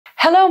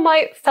Hello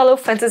my fellow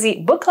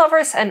fantasy book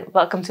lovers and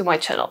welcome to my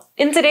channel.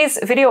 In today's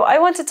video I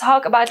want to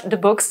talk about the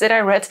books that I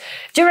read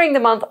during the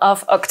month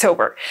of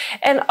October.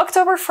 And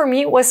October for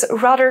me was a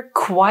rather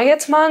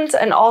quiet month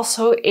and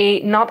also a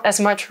not as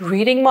much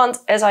reading month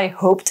as I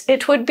hoped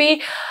it would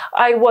be.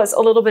 I was a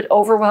little bit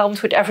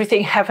overwhelmed with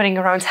everything happening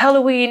around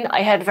Halloween,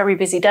 I had very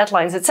busy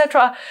deadlines,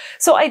 etc.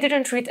 So I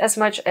didn't read as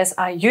much as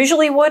I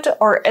usually would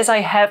or as I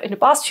have in the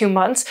past few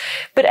months,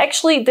 but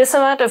actually this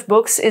amount of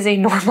books is a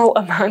normal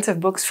amount of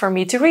books for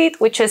me to read,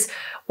 which is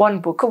 1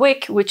 book a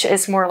week, which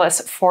is more or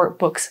less 4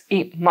 books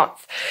a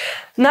month.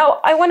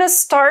 Now, I want to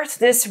start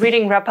this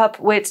reading wrap-up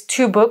with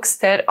 2 books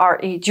that are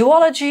a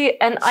duology,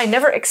 and I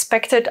never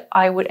expected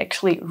I would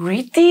actually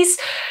read these,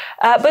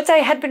 but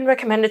they had been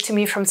recommended to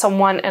me from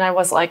someone, and I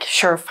was like,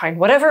 sure, fine,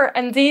 whatever.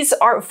 And these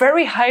are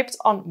very hyped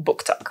on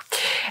BookTok.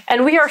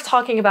 And we are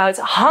talking about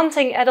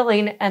Haunting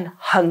Adeline and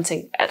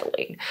Hunting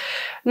Adeline.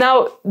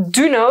 Now,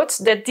 do note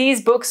that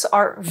these books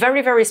are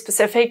very, very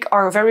specific,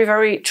 are very,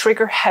 very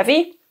trigger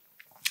heavy.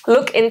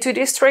 Look into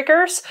these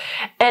triggers,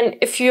 and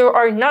if you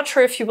are not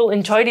sure if you will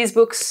enjoy these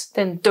books,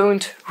 then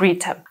don't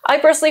read them. I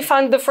personally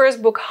found the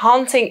first book,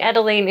 Haunting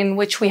Adeline, in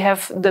which we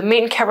have the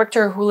main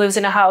character who lives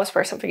in a house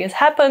where something has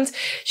happened.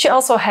 She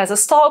also has a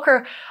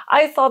stalker.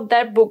 I thought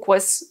that book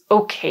was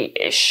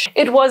okay-ish.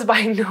 It was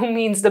by no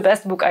means the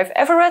best book I've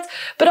ever read,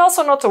 but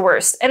also not the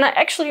worst. And I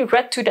actually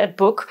read to that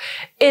book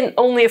in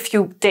only a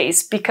few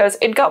days because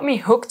it got me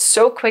hooked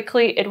so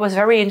quickly. It was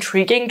very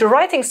intriguing. The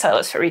writing style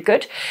is very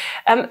good.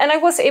 And I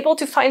was able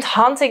to find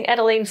Haunting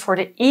Adeline for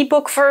the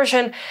ebook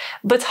version,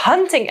 but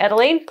Hunting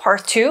Adeline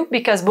Part 2,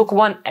 because book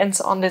 1 ends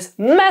on this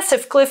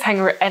massive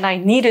cliffhanger and I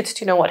needed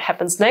to know what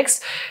happens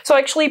next. So I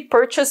actually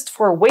purchased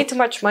for way too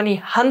much money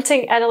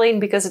Hunting Adeline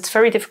because it's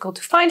very difficult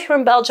to find here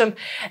in Belgium,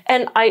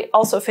 and I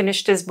also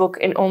finished this book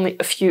in only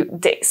a few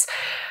days.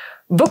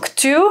 Book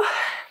 2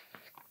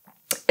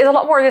 is a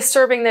lot more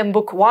disturbing than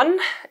book 1.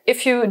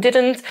 If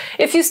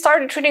you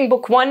started reading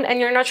book 1 and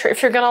you're not sure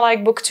if you're gonna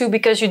like book 2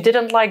 because you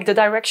didn't like the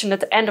direction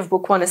that the end of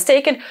book 1 is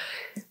taken,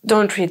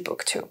 don't read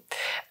book 2.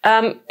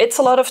 It's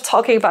a lot of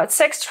talking about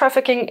sex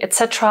trafficking,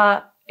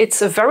 etc.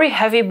 It's a very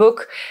heavy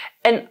book,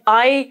 and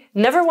I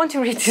never want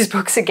to read these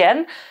books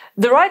again.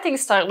 The writing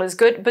style is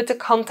good, but the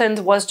content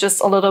was just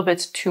a little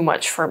bit too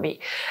much for me.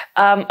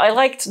 I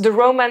liked the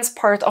romance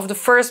part of the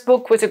first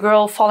book with a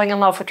girl falling in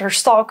love with her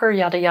stalker,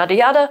 yada yada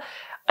yada.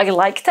 I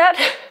liked that.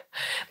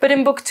 But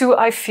in book 2,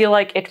 I feel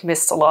like it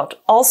missed a lot.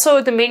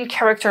 Also, the main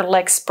character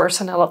lacks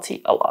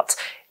personality a lot,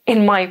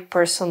 in my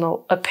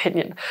personal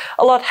opinion.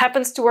 A lot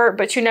happens to her,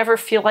 but you never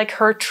feel like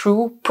her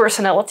true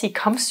personality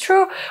comes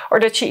through or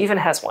that she even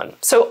has one.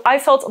 So I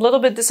felt a little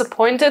bit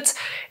disappointed.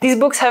 These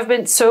books have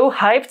been so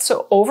hyped,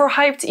 so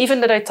overhyped,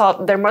 even that I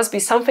thought there must be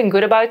something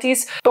good about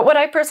these. But what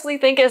I personally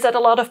think is that a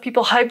lot of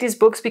people hype these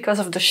books because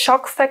of the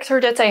shock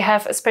factor that they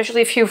have,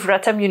 especially if you've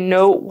read them, you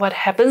know what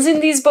happens in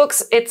these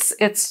books.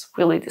 It's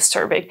really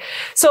disturbing.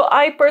 So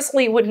I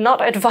personally would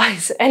not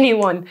advise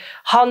anyone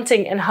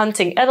haunting and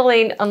hunting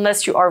Adeline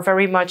unless you are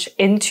very much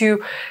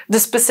into the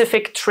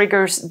specific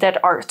triggers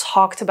that are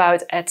talked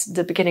about at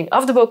the beginning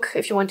of the book.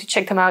 If you want to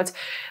check them out,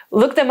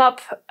 look them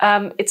up.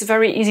 It's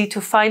very easy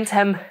to find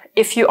them.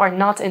 If you are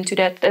not into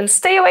that, then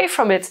stay away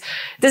from it.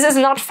 This is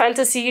not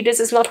fantasy. This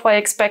is not what I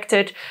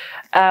expected.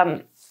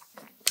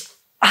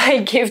 I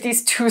give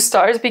these 2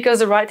 stars because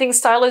the writing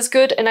style is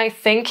good, and I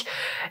think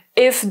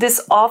if this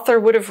author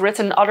would have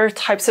written other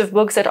types of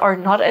books that are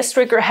not as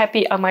trigger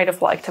happy, I might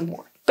have liked them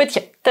more. But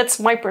yeah, that's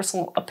my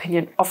personal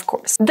opinion, of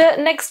course. The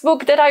next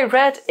book that I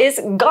read is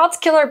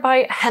Godkiller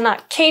by Hannah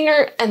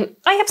Kaner, and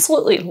I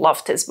absolutely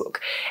love this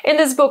book. In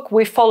this book,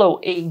 we follow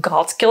a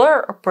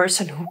Godkiller, a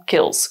person who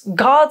kills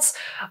gods,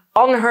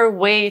 on her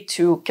way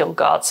to kill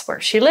gods where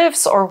she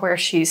lives or where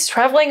she's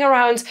traveling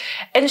around,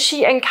 and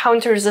she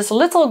encounters this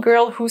little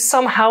girl who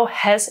somehow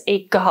has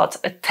a god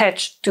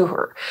attached to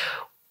her.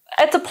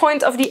 At the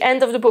point of the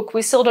end of the book,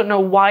 we still don't know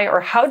why or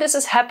how this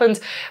has happened,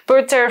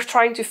 but they're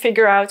trying to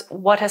figure out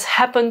what has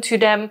happened to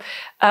them.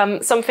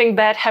 Something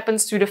bad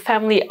happens to the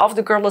family of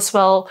the girl as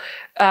well,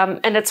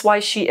 and that's why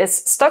she is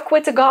stuck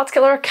with the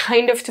Godkiller,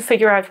 kind of to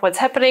figure out what's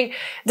happening.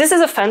 This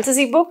is a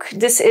fantasy book.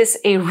 This is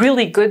a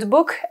really good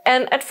book,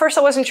 and at first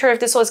I wasn't sure if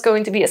this was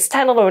going to be a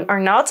standalone or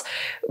not,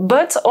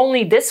 but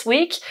only this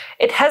week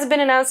it has been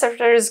announced that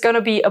there is going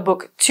to be a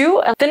book 2.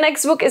 And the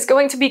next book is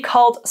going to be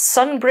called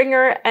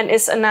Sunbringer and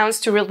is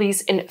announced to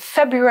release in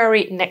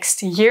February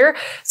next year.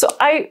 So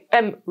I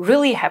am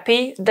really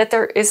happy that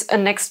there is a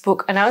next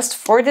book announced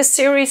for this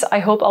series. I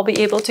hope I'll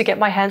be able to get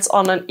my hands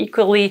on an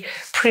equally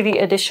pretty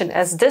edition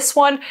as this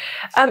one.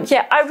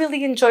 Yeah, I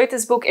really enjoyed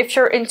this book. If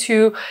you're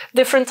into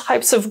different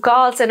types of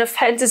gods and a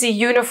fantasy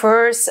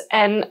universe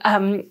and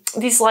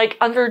these like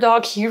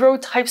underdog hero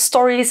type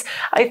stories,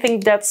 I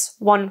think that's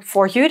one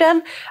for you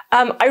then.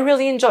 I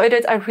really enjoyed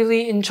it. I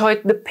really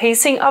enjoyed the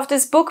pacing of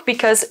this book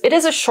because it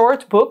is a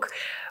short book,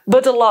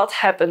 but a lot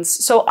happens.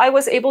 So I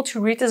was able to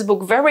read this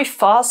book very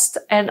fast,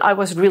 and I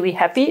was really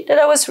happy that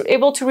I was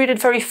able to read it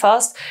very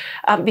fast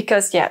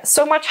because, yeah,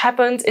 so much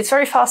happened. It's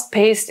very fast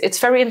paced. It's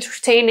very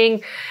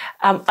entertaining.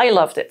 I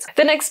loved it.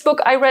 The next book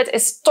I read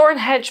is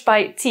Thornhedge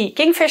by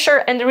Kingfisher,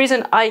 and the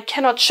reason I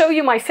cannot show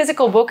you my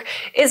physical book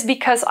is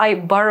because I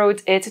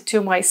borrowed it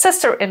to my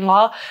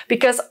sister-in-law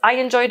because I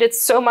enjoyed it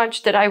so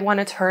much that I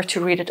wanted her to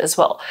read it as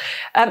well.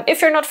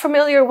 If you're not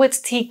familiar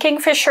with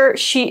Kingfisher,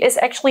 she is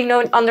actually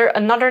known under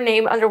another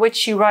name under which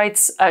she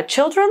writes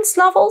children's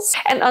novels,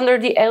 and under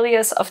the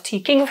alias of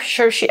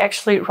Kingfisher, she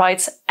actually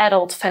writes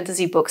adult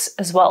fantasy books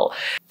as well.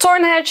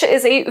 Thornhedge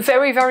is a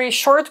very, very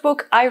short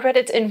book. I read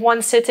it in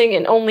one sitting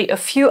in only a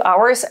few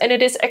hours, and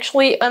it is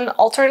actually an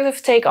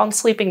alternative take on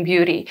Sleeping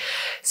Beauty.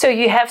 So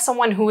you have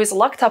someone who is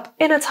locked up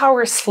in a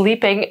tower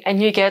sleeping,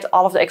 and you get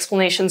all of the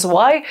explanations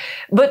why,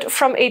 but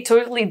from a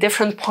totally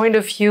different point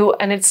of view,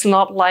 and it's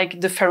not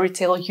like the fairy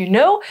tale you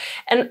know.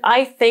 And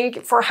I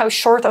think for how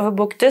short of a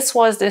book this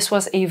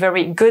was a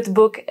very good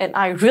book, and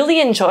I really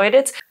enjoyed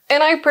it.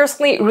 And I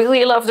personally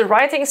really love the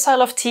writing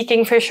style of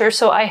Kingfisher,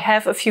 so I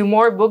have a few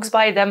more books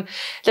by them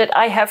that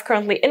I have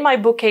currently in my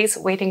bookcase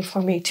waiting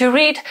for me to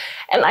read.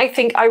 And I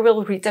think I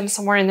will read them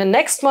somewhere in the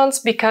next months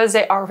because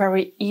they are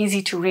very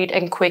easy to read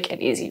and quick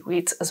and easy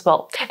reads as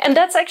well. And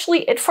that's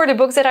actually it for the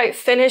books that I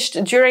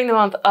finished during the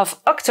month of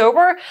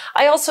October.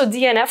 I also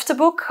DNF'd the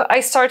book.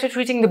 I started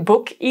reading The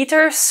Book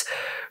Eaters.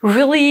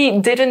 Really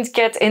didn't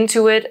get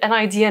into it, and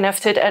I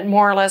DNF'd it at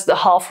more or less the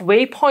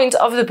halfway point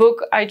of the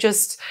book.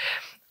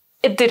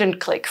 It didn't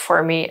click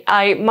for me.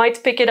 I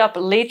might pick it up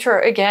later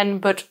again,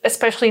 but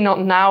especially not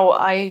now.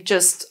 I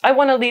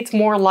want to lead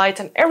more light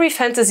on every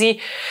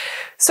fantasy,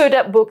 so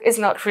that book is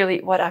not really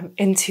what I'm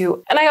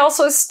into. And I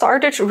also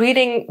started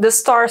reading The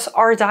Stars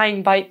Are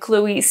Dying by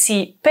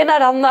C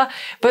Penaranda,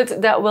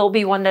 but that will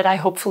be one that I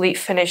hopefully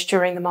finish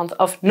during the month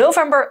of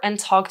November and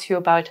talk to you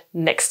about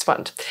next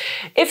month.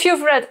 If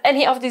you've read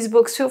any of these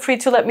books, feel free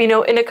to let me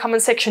know in the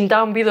comment section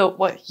down below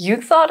what you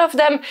thought of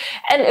them.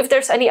 And if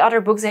there's any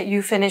other books that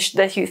you finished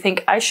that you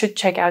think I should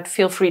check out,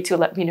 feel free to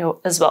let me know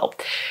as well.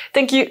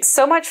 Thank you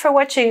so much for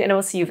watching, and I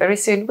will see you very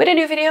soon with a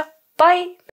new video. Bye!